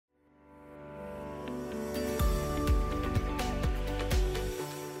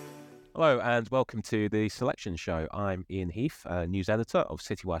Hello and welcome to the Selection Show. I'm Ian Heath, news editor of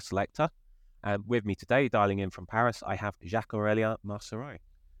Citywire Selector, and with me today, dialing in from Paris, I have Jacques-Aurélien Marcireau.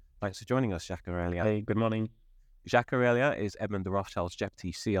 Thanks for joining us, Jacques-Aurélien. Hey, good morning. Jacques-Aurélien is Edmond de Rothschild's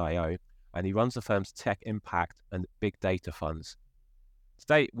deputy CIO, and he runs the firm's tech impact and big data funds.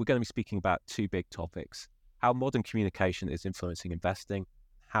 Today, we're going to be speaking about two big topics: how modern communication is influencing investing,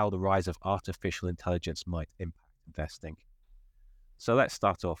 how the rise of artificial intelligence might impact investing. So let's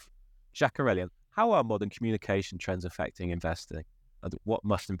start off. Jacques-Aurélien, how are modern communication trends affecting investing? And what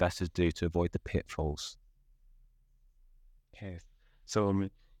must investors do to avoid the pitfalls? Yes. So,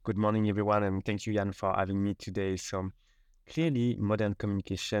 good morning, everyone, and thank you, Jan, for having me today. So, clearly, modern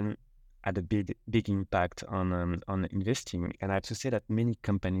communication had a big impact on investing, and I have to say that many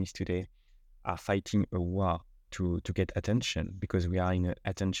companies today are fighting a war to get attention because we are in an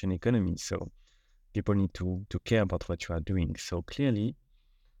attention economy. So, people need to care about what you are doing. So, clearly,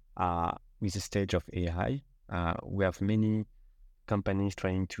 with the stage of AI, we have many companies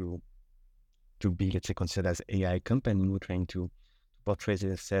trying to be, let's say, considered as AI company, who are trying to portray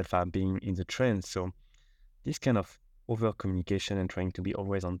themselves as being in the trend. So this kind of over communication and trying to be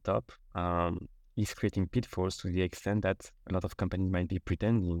always on top is creating pitfalls to the extent that a lot of companies might be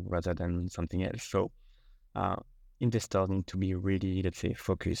pretending rather than something else. So investors need to be really, let's say,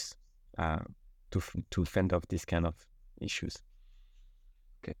 focused to fend off this kind of issues.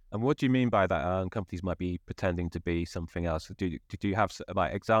 Okay. And what do you mean by that? Companies might be pretending to be something else. Do you have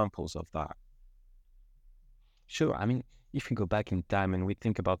like examples of that? Sure. I mean, if we go back in time and we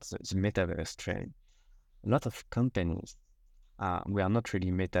think about the metaverse trend, a lot of companies were not really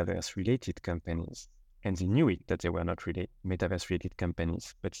metaverse-related companies, and they knew it that they were not really metaverse-related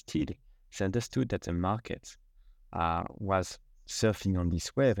companies, but still, they understood that the market was surfing on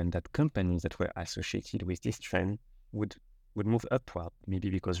this wave, and that companies that were associated with this trend would move upward, maybe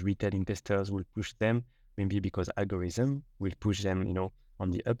because retail investors will push them, maybe because algorithm will push them, on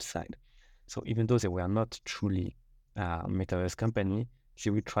the upside. So even though they were not truly metaverse company,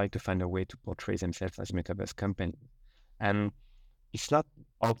 they will try to find a way to portray themselves as metaverse company. And it's not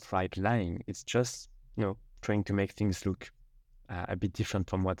outright lying. It's just, trying to make things look a bit different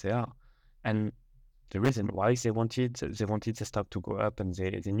from what they are. And the reason why they wanted the stock to go up, and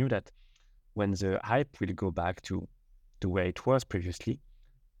they knew that when the hype will go back to where it was previously,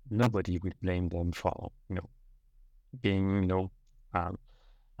 nobody will blame them for, being,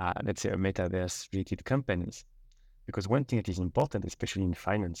 let's say, a metaverse-related companies. Because one thing that is important, especially in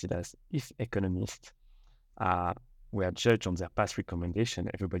finance, is that if economists were judged on their past recommendation,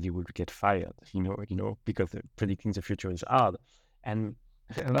 everybody would get fired, because predicting the future is hard. And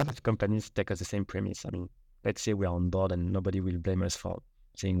a lot of companies take us the same premise. I mean, let's say we are on board and nobody will blame us for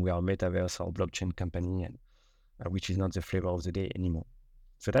saying we are a metaverse or blockchain company, and which is not the flavor of the day anymore.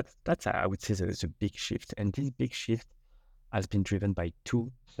 So that's I would say, the big shift. And this big shift has been driven by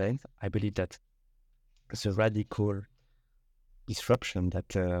two things. I believe that the radical disruption that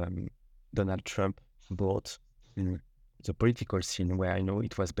Donald Trump brought in the political scene, where I know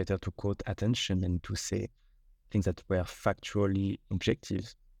it was better to quote attention and to say things that were factually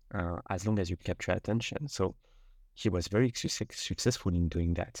objective, as long as you capture attention. So he was very successful in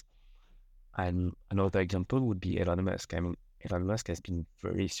doing that. And another example would be Elon Musk. I mean, Elon Musk has been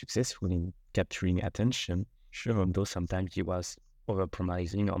very successful in capturing attention, sure, though sometimes he was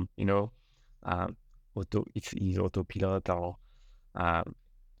over-promising on, his autopilot or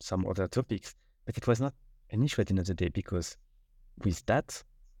some other topics. But it was not an issue at the end of the day, because with that,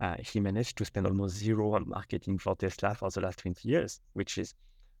 he managed to spend almost zero on marketing for Tesla for the last 20 years, which is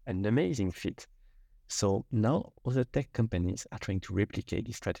an amazing feat. So now other tech companies are trying to replicate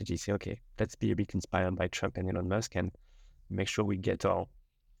this strategy. Say, okay, let's be a bit inspired by Trump and Elon Musk and make sure we get our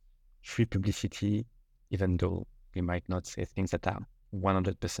free publicity, even though we might not say things that are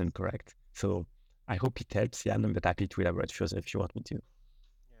 100% correct. So I hope it helps, Jan, but happy to elaborate further if you want me to.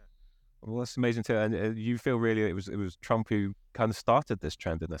 Yeah. Well, that's amazing too. And you feel really it was Trump who kind of started this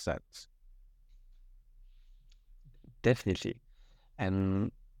trend in a sense. Definitely.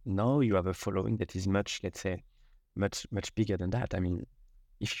 And now you have a following that is much, let's say, much bigger than that. I mean,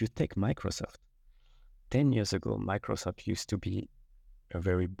 if you take Microsoft, 10 years ago, Microsoft used to be a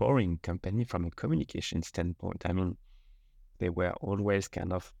very boring company from a communication standpoint. I mean, they were always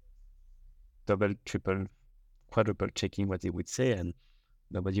kind of double, triple, quadruple checking what they would say, and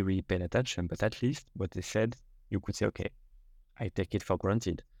nobody really paid attention. But at least what they said, you could say, okay, I take it for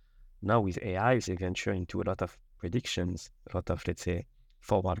granted. Now with AI, they venture into a lot of predictions, a lot of, let's say,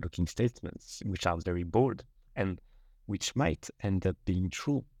 forward-looking statements, which are very bold and which might end up being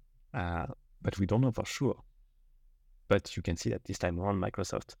true, but we don't know for sure. But you can see that this time around,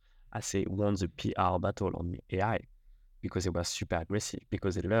 Microsoft I say, won the PR battle on AI because it was super aggressive,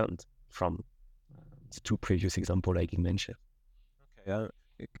 because they learned from the two previous examples I mentioned. Okay.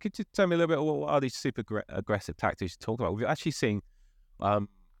 Could you tell me a little bit what are these super aggressive tactics you talk about? We've actually seen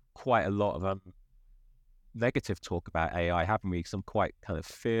quite a lot of negative talk about AI, haven't we? Some quite kind of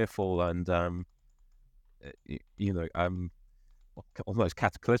fearful and almost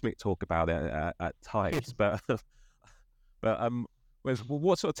cataclysmic talk about it at times. But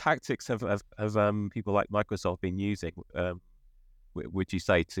what sort of tactics have people like Microsoft been using? Would you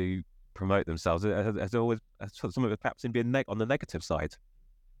say to promote themselves? Has some of it perhaps been on the negative side?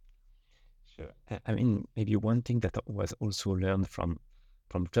 Sure. I mean, maybe one thing that was also learned from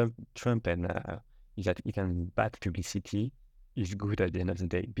Trump and is that even bad publicity is good at the end of the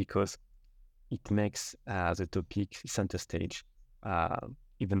day, because it makes the topic center stage,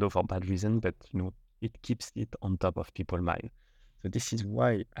 even though for bad reason, but it keeps it on top of people's mind. So this is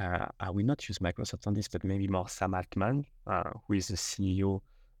why I will not use Microsoft on this, but maybe more Sam Altman, who is the CEO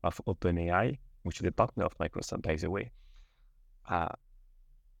of OpenAI, which is a partner of Microsoft, by the way.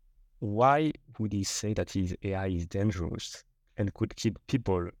 Why would he say that his AI is dangerous and could kill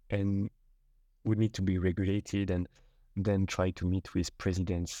people and would need to be regulated, and then try to meet with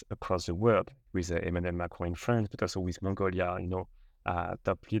presidents across the world, with Emmanuel Macron in France, but also with Mongolia,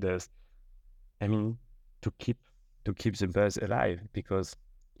 top leaders? I mean, to keep the buzz alive, because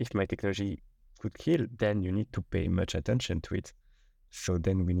if my technology could kill, then you need to pay much attention to it. So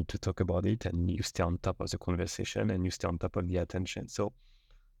then we need to talk about it, and you stay on top of the conversation, and you stay on top of the attention. So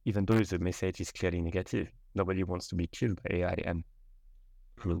even though the message is clearly negative, nobody wants to be killed by AI. And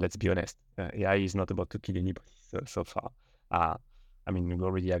let's be honest, AI is not about to kill anybody so far. I mean, we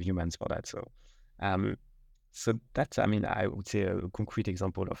already have humans for that. So that's, I mean, I would say a concrete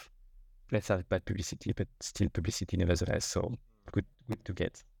example of let's have bad publicity, but still publicity nevertheless. So good to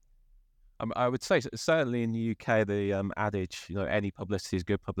get. I would say certainly in the UK, the adage, any publicity is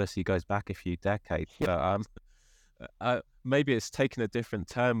good publicity, goes back a few decades. But maybe it's taken a different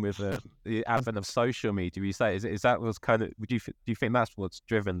turn with the advent of social media. You say is that was kind of? Do you think that's what's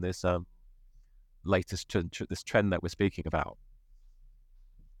driven this latest this trend that we're speaking about?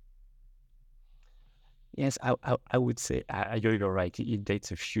 Yes, I would say you're right. It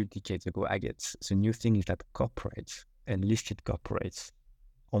dates a few decades ago. I guess the new thing is that corporates and listed corporates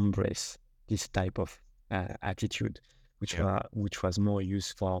embrace this type of attitude, which was more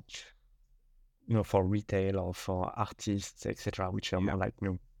used for for retail or for artists, etc., which are more like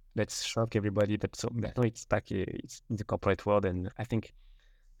let's shock everybody. But so now it's back. It's in the corporate world, and I think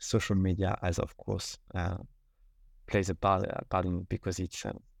social media has, of course, plays a part in it, because it's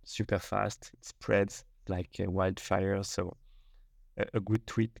super fast. It spreads like wildfire. So a good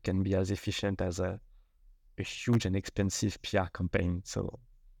tweet can be as efficient as a huge and expensive PR campaign. So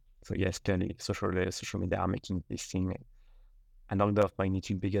yes, clearly social media are making this thing an order of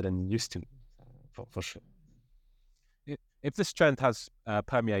magnitude bigger than it used to, for sure. If this trend has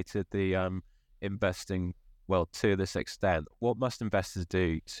permeated the investing world to this extent, what must investors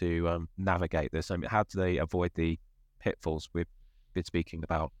do to navigate this? I mean, how do they avoid the pitfalls we've been speaking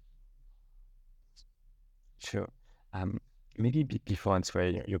about? Sure. Maybe before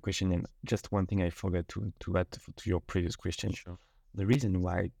answering your question, and just one thing I forgot to add to your previous question. Sure. The reason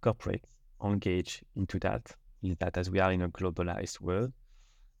why corporates engage into that is that as we are in a globalized world,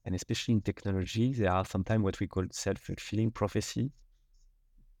 and especially in technology, there are sometimes what we call self-fulfilling prophecy.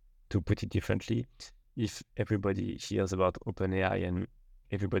 To put it differently, if everybody hears about OpenAI and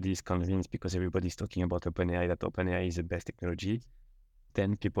everybody is convinced because everybody is talking about OpenAI that OpenAI is the best technology,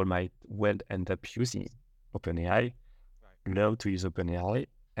 then people might well end up using OpenAI, learn to use OpenAI,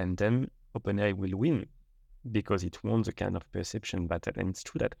 and then OpenAI will win because it won the kind of perception battle. And it's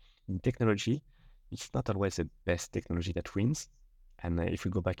true that in technology, it's not always the best technology that wins. And if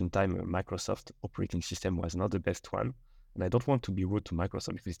we go back in time, Microsoft operating system was not the best one. And I don't want to be rude to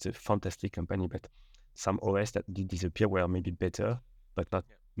Microsoft because it's a fantastic company, but some OS that did disappear were maybe better, but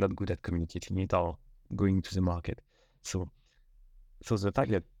not good at communicating it or going to the market. So the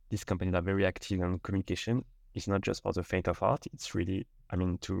fact that these companies are very active on communication is not just for the faint of heart. It's really, I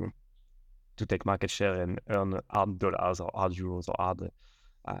mean, to take market share and earn hard dollars or hard euros or hard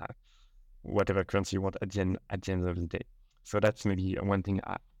whatever currency you want at the end of the day. So that's maybe one thing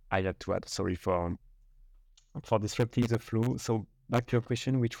I had to add. Sorry for disrupting the flow. So back to your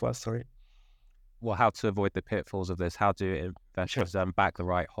question, which was, sorry? Well, how to avoid the pitfalls of this? How do investors back the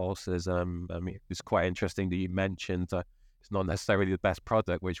right horses? I mean, it's quite interesting that you mentioned it's not necessarily the best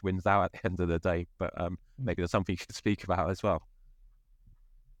product which wins out at the end of the day, but maybe there's something you could speak about as well.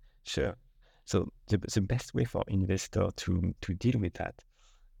 Sure. So the best way for investor to deal with that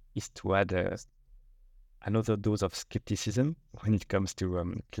is to add another dose of skepticism when it comes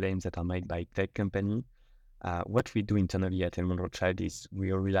to claims that are made by tech company. What we do internally at Edmond Rothschild is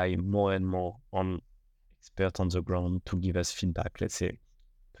we rely more and more on experts on the ground to give us feedback. Let's say,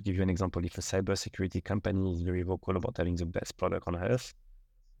 to give you an example, if a cybersecurity company is very vocal about having the best product on earth,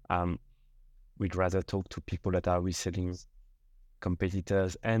 we'd rather talk to people that are reselling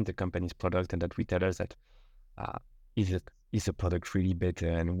competitors and the company's product, and that retailers that is the product really better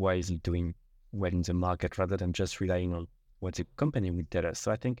and why is it doing well in the market, rather than just relying on what the company will tell us.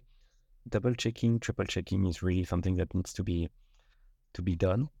 So I think double checking, triple checking is really something that needs to be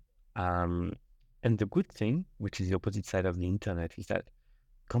done. And the good thing, which is the opposite side of the internet, is that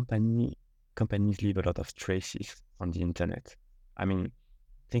companies leave a lot of traces on the internet. I mean,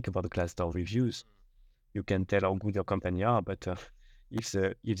 think about the Glassdoor reviews. You can tell how good your company are, but if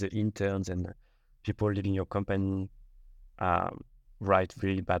the interns and people leaving your company write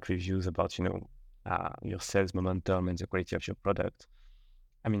really bad reviews about your sales momentum and the quality of your product,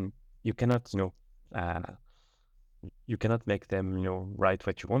 I mean, you cannot make them write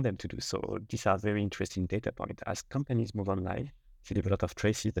what you want them to do. So these are very interesting data points. As companies move online, they leave a lot of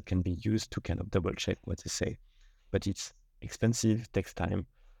traces that can be used to kind of double check what they say, but it's expensive, takes time,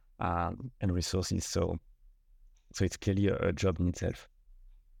 and resources. So it's clearly a job in itself.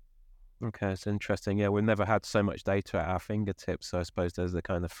 Okay, it's interesting. Yeah, we've never had so much data at our fingertips. So I suppose there's the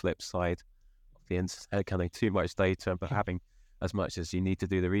kind of flip side of the internet, kind of too much data, but having as much as you need to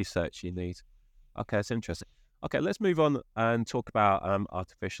do the research you need. Okay, it's interesting. Okay, let's move on and talk about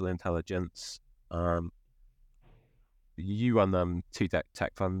artificial intelligence. You run two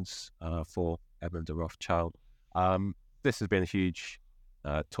tech funds for Edmond de Rothschild. This has been a huge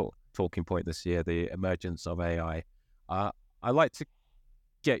talking point this year, the emergence of AI. I'd like to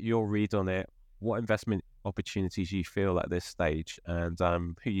get your read on it, what investment opportunities you feel at this stage, and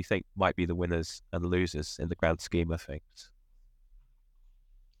who you think might be the winners and losers in the grand scheme of things.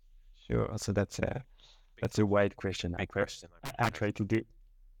 Sure. So that's a wide question. I try to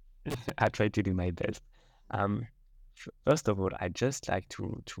do my best. First of all, I'd just like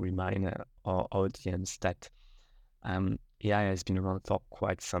to remind our audience that AI has been around for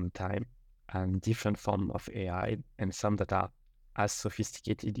quite some time, and different forms of AI, and some that are as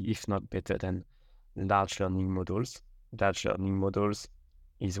sophisticated, if not better, than large language models. Large language models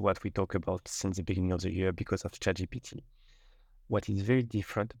is what we talk about since the beginning of the year because of ChatGPT. What is very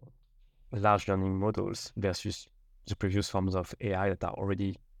different about large language models versus the previous forms of AI that are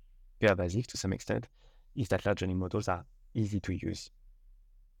already pervasive to some extent is that large language models are easy to use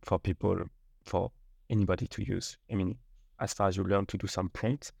for people, for anybody to use. I mean, as far as you learn to do some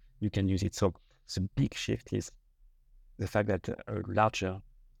prompts, you can use it. So the big shift is the fact that a larger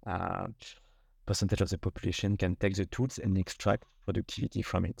percentage of the population can take the tools and extract productivity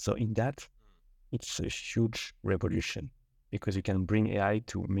from it. So in that, it's a huge revolution because you can bring AI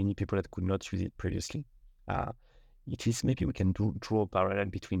to many people that could not use it previously. It is, maybe we can draw a parallel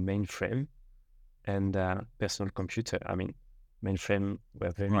between mainframe and personal computer. I mean, mainframe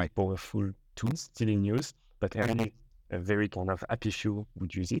were very powerful tools still in use, but only a very kind of happy few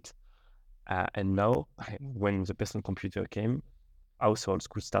would use it. And now, when the personal computer came, households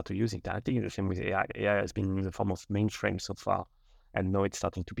could start to use it. I think it's the same with AI. AI has been in the form of mainframe so far, and now it's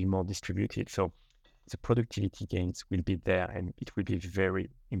starting to be more distributed. So the productivity gains will be there, and it will be very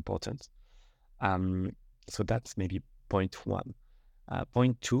important. So that's maybe point one.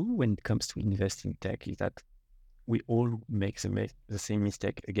 Point two, when it comes to investing in tech, is that we all make the same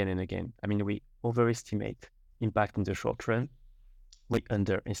mistake again and again. I mean, we overestimate impact in the short run. We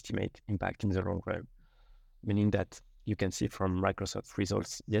underestimate impact in the long run, meaning that you can see from Microsoft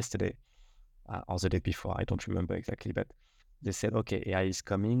results yesterday or the day before, I don't remember exactly, but they said, okay, AI is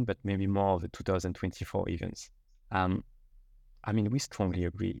coming, but maybe more of the 2024 events. I mean, we strongly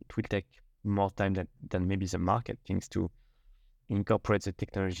agree. It will take more time than maybe the market thinks to incorporate the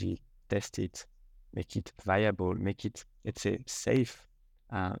technology, test it, make it viable, make it, let's say, safe.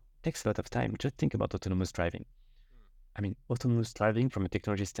 Takes a lot of time. Just think about autonomous driving. I mean, autonomous driving from a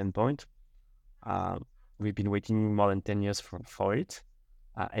technology standpoint, we've been waiting more than 10 years for it.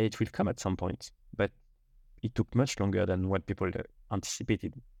 And it will come at some point, but it took much longer than what people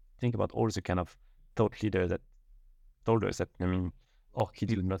anticipated. Think about all the kind of thought leaders that told us that, I mean, our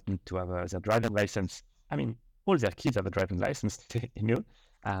kids do not need to have their driving license. I mean, all their kids have a driving license,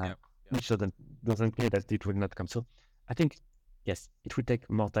 which doesn't mean that it will not come. So I think, yes, it will take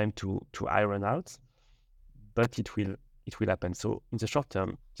more time to iron out, but it will happen. So in the short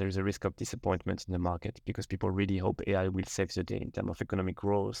term, there is a risk of disappointment in the market because people really hope AI will save the day in terms of economic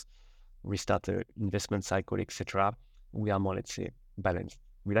growth, restart the investment cycle, etc. We are more, let's say, balanced.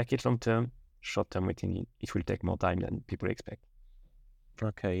 We like it long term. Short term, waiting, it will take more time than people expect.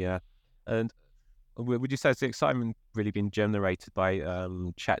 Okay, yeah. And would you say the excitement really been generated by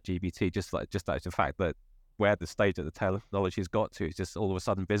ChatGPT, just like the fact that where the stage that the technology has got to is just all of a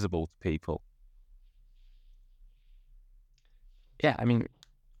sudden visible to people? Yeah,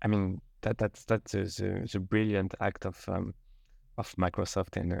 that's the brilliant act of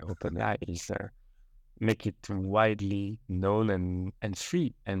Microsoft and OpenAI is make it widely known and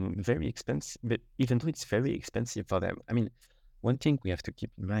free and very expensive. But even though it's very expensive for them, I mean, one thing we have to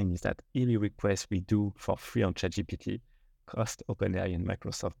keep in mind is that every request we do for free on ChatGPT cost OpenAI and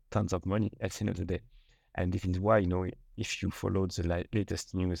Microsoft tons of money at the end of the day. And this is why, if you follow the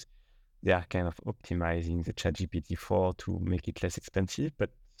latest news, they are kind of optimizing the ChatGPT 4 to make it less expensive, but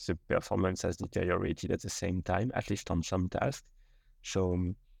the performance has deteriorated at the same time, at least on some tasks.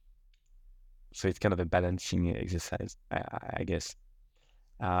 So, so it's kind of a balancing exercise, I guess.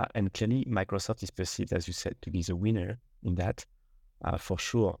 And clearly, Microsoft is perceived, as you said, to be the winner in that. For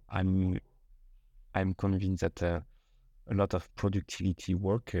sure, I'm convinced that a lot of productivity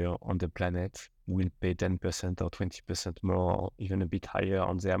worker on the planet will pay 10% or 20% more, or even a bit higher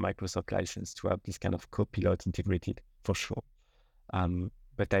on their Microsoft license to have this kind of copilot integrated, for sure.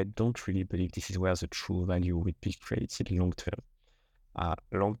 But I don't really believe this is where the true value will be created long term.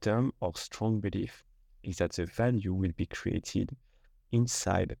 Long term, our strong belief is that the value will be created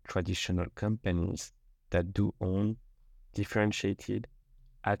inside traditional companies that do own differentiated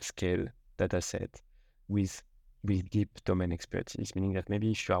at scale data set with deep domain expertise, meaning that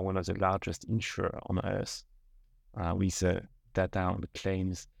maybe if you are one of the largest insurer on earth with data on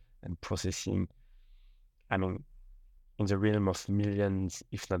claims and processing, I mean, in the realm of millions,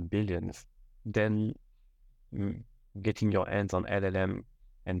 if not billions, then getting your hands on LLM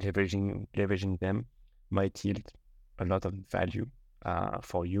and leveraging them might yield a lot of value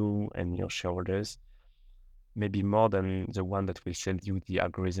for you and your shareholders, maybe more than the one that will sell you the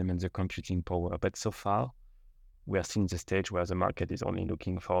algorithm and the computing power. But so far, we are still in the stage where the market is only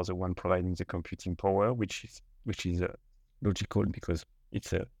looking for the one providing the computing power, which is logical because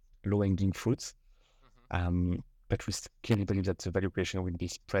it's a low-hanging fruit. But we clearly believe that the value creation will be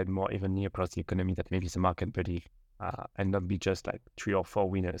spread more evenly across the economy that maybe the market believe, and not be just like 3 or 4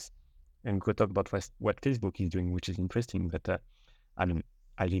 winners. And we could talk about what Facebook is doing, which is interesting, but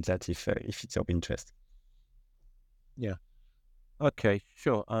I leave that if it's of interest. Yeah. Okay,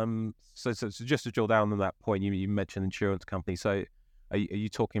 sure. So just to drill down on that point, you mentioned insurance companies. So are you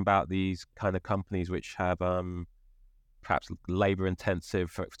talking about these kind of companies which have perhaps labor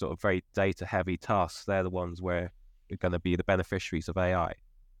intensive, sort of very data heavy tasks? They're the ones where you're going to be the beneficiaries of AI.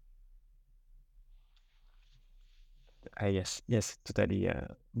 Yes, totally.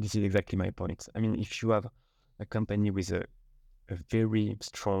 This is exactly my point. I mean, if you have a company with a very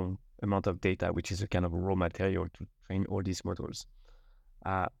strong amount of data, which is a kind of raw material to train all these models,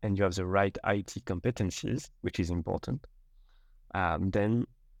 and you have the right IT competencies, which is important, then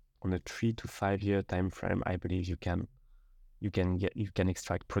on a 3 to 5 year time frame, I believe you can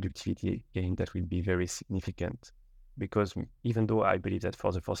extract productivity gain that will be very significant. Because even though I believe that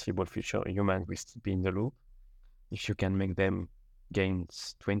for the foreseeable future, humans will still be in the loop, if you can make them gain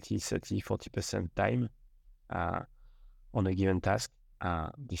 20, 30, 40% time on a given task,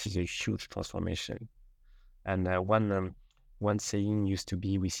 this is a huge transformation. And one saying used to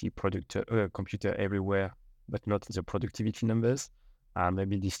be, we see computer everywhere, but not the productivity numbers.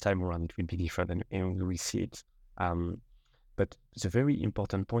 Maybe this time around it will be different, and we will see it. But the very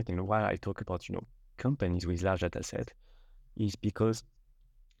important point, and why I talk about companies with large data set, is because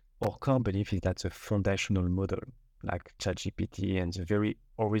our core belief is that the foundational model, like ChatGPT and the very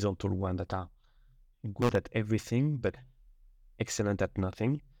horizontal one that are good at everything but excellent at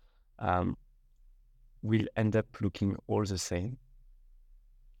nothing, will end up looking all the same.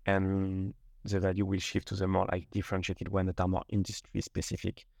 And the value will shift to the more like differentiated one that are more industry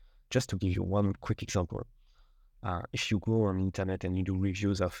specific. Just to give you one quick example, if you go on internet and you do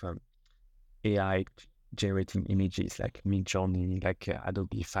reviews of AI generating images like Midjourney, like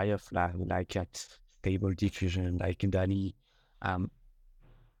Adobe Firefly, like Stable Diffusion, like DALL-E,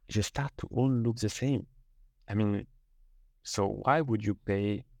 they start to all look the same. I mean, so why would you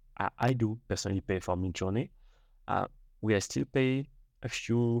pay? I do personally pay for Midjourney. Will I still pay a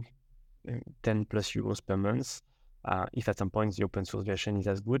few 10 plus euros per month? If at some point the open source version is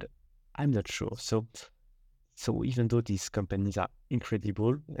as good, I'm not sure. So even though these companies are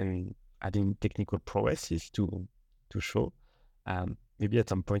incredible and adding technical prowesses to show, maybe at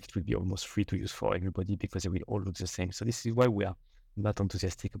some point it will be almost free to use for everybody because they will all look the same. So this is why we are not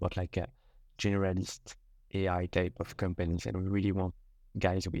enthusiastic about like a generalist AI type of companies, and we really want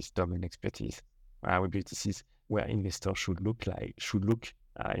guys with domain expertise. We believe this is where investors should look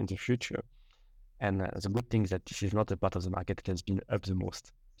in the future. And the good thing is that this is not the part of the market that has been up the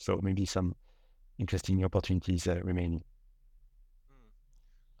most. So maybe some interesting opportunities remaining.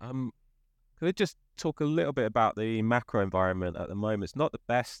 Could we just talk a little bit about the macro environment at the moment? It's not the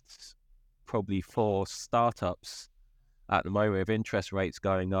best, probably, for startups at the moment, with interest rates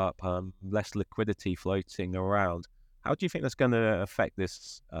going up, less liquidity floating around. How do you think that's going to affect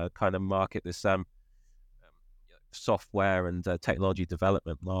this kind of market, this software and technology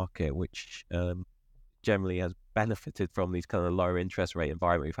development market, which generally has benefited from these kind of lower interest rate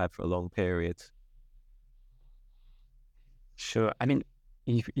environment we've had for a long period? Sure. I mean,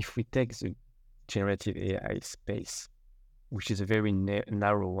 if we take the generative AI space, which is a very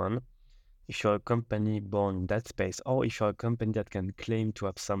narrow one, if you're a company born in that space, or if you're a company that can claim to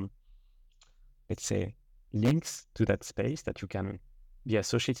have some, let's say, links to that space that you can be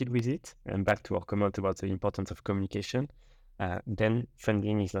associated with it, and back to our comment about the importance of communication, then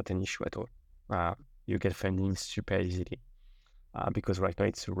funding is not an issue at all. You get funding super easily because right now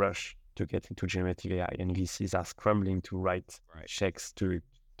it's a rush to get into generative AI, and VCs are scrambling to write checks to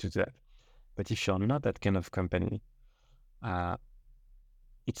that. But if you're not that kind of company,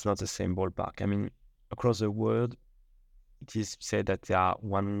 it's not the same ballpark. I mean, across the world, it is said that there are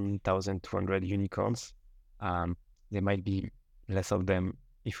 1,200 unicorns. There might be less of them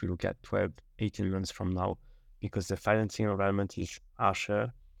if we look at 12, 18 months from now, because the financing environment is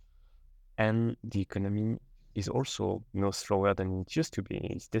harsher and the economy is also slower than it used to be.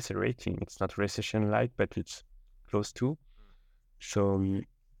 It's decelerating. It's not recession-like, but it's close to. So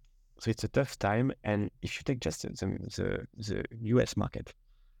it's a tough time. And if you take just the US market,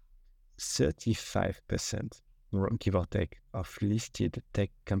 35%, give or take, of listed tech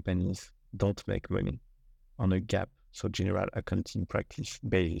companies don't make money on a GAAP, so general accounting practice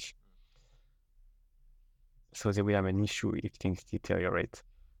basis. So they will have an issue if things deteriorate.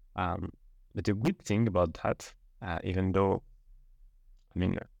 But the good thing about that, even though, I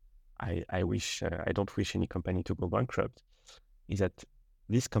mean, I don't wish any company to go bankrupt, is that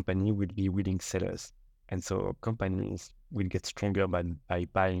this company will be willing sellers. And so companies will get stronger by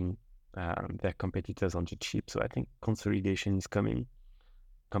buying their competitors on the cheap. So I think consolidation is coming.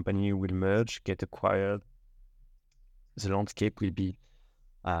 Company will merge, get acquired. The landscape will be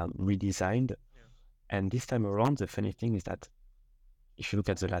redesigned. Yeah. And this time around, the funny thing is that if you look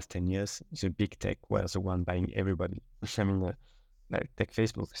at the last 10 years, the big tech were the one buying everybody. I mean, like take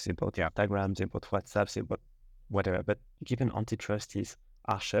Facebook, they bought Instagram, they bought WhatsApp, they bought whatever. But given antitrust is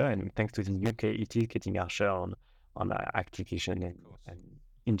harsher, and thanks to the UK, it is getting harsher on activation and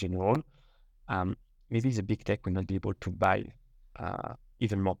in general, maybe the big tech will not be able to buy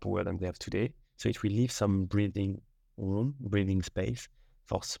even more power than they have today. So it will leave some breathing space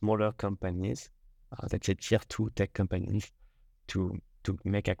for smaller companies, let's say tier 2 tech companies, to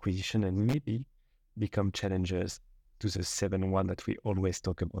make acquisition and maybe become challengers to the 7-1 that we always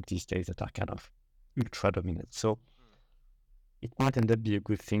talk about these days that are kind of ultra dominant. So it might end up be a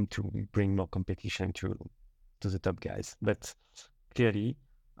good thing to bring more competition to the top guys. But clearly,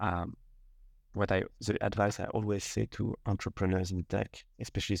 the advice I always say to entrepreneurs in tech,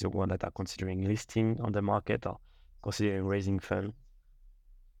 especially the ones that are considering listing on the market or considering raising funds,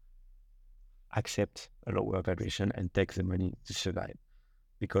 accept a lower valuation and take the money to survive.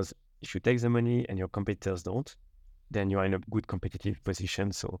 Because if you take the money and your competitors don't, then you are in a good competitive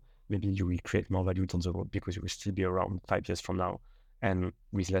position. So maybe you will create more value down the road because you will still be around 5 years from now. And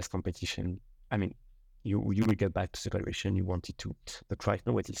with less competition, I mean, you will get back to the valuation you wanted to. But right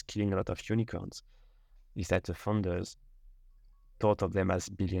now, what is killing a lot of unicorns is that the founders thought of them as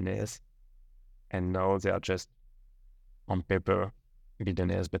billionaires, and now they are just on paper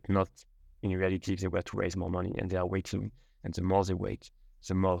billionaires, but not in reality. If they were to raise more money, and they are waiting, and the more they wait,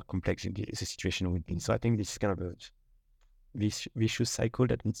 the more complex the situation will be. So I think this is kind of a vicious cycle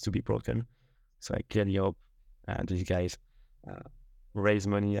that needs to be broken. So I clearly hope these guys raise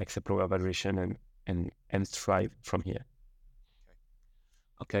money, accept lower valuation, and thrive from here.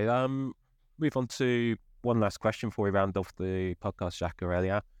 Okay. Move on to one last question before we round off the podcast,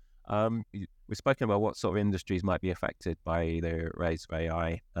 Jacques-Aurélien. We've spoken about what sort of industries might be affected by the rise of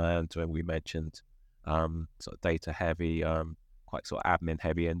AI, and we mentioned sort of data heavy, quite sort of admin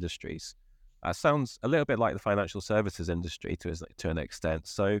heavy industries. Sounds a little bit like the financial services industry to an extent.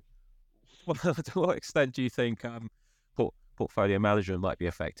 So, to what extent do you think portfolio management might be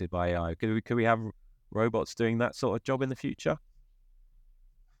affected by AI? Could we have robots doing that sort of job in the future?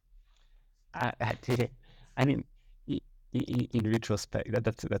 I mean, in retrospect,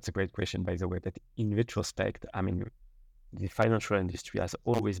 that's a great question, by the way. But in retrospect, I mean, the financial industry has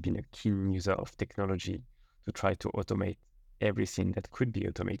always been a keen user of technology to try to automate everything that could be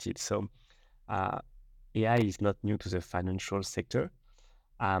automated. So AI is not new to the financial sector.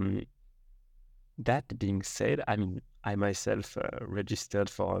 That being said, I mean, I myself registered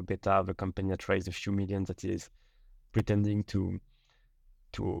for a beta of a company that raised a few million that is pretending to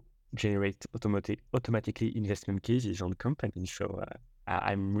generate automatically investment cases on companies. So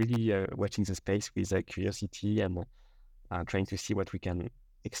I'm really watching the space with curiosity and trying to see what we can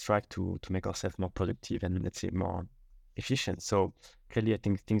extract to make ourselves more productive and, let's say, more efficient. So clearly, I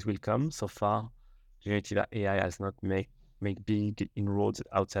think things will come. So far, generative AI has not made big inroads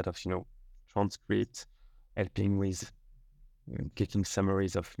outside of, transcript, helping with getting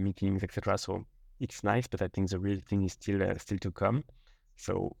summaries of meetings, etc. So it's nice, but I think the real thing is still to come.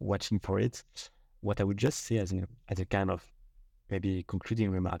 So watching for it. What I would just say as a kind of maybe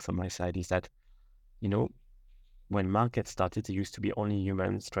concluding remarks on my side is that, when markets started, it used to be only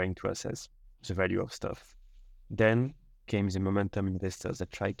humans trying to assess the value of stuff. Then came the momentum investors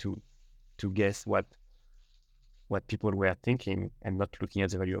that tried to guess what people were thinking and not looking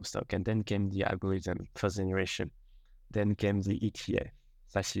at the value of stock. And then came the algorithm, first generation. Then came the ETA,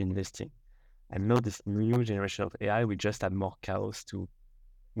 passive investing. And now this new generation of AI, we just add more chaos to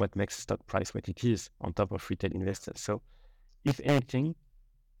what makes stock price what it is on top of retail investors. So if anything,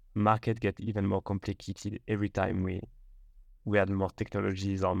 market get even more complicated every time we add more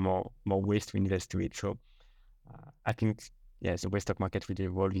technologies or more ways to invest to it. So I think, the way stock market will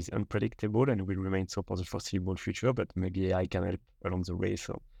evolve is unpredictable and will remain so for the foreseeable future, but maybe AI can help along the way.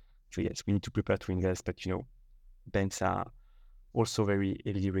 So yes, we need to prepare to invest, but banks are also very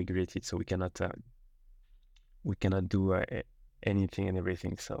heavily regulated, so we cannot do anything and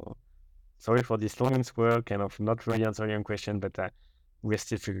everything. So sorry for this long answer, kind of not really answering your question, but we're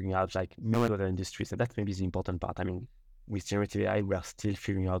still figuring out like no other industries, and that maybe is the important part. I mean, with generative AI, we are still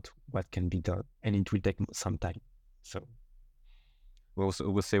figuring out what can be done, and it will take some time. So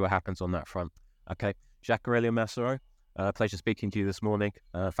we'll see what happens on that front. Okay, Jacques-Aurélien Marcireau, pleasure speaking to you this morning.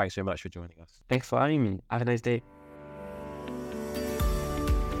 Thanks so much for joining us. Thanks for having me. Have a nice day.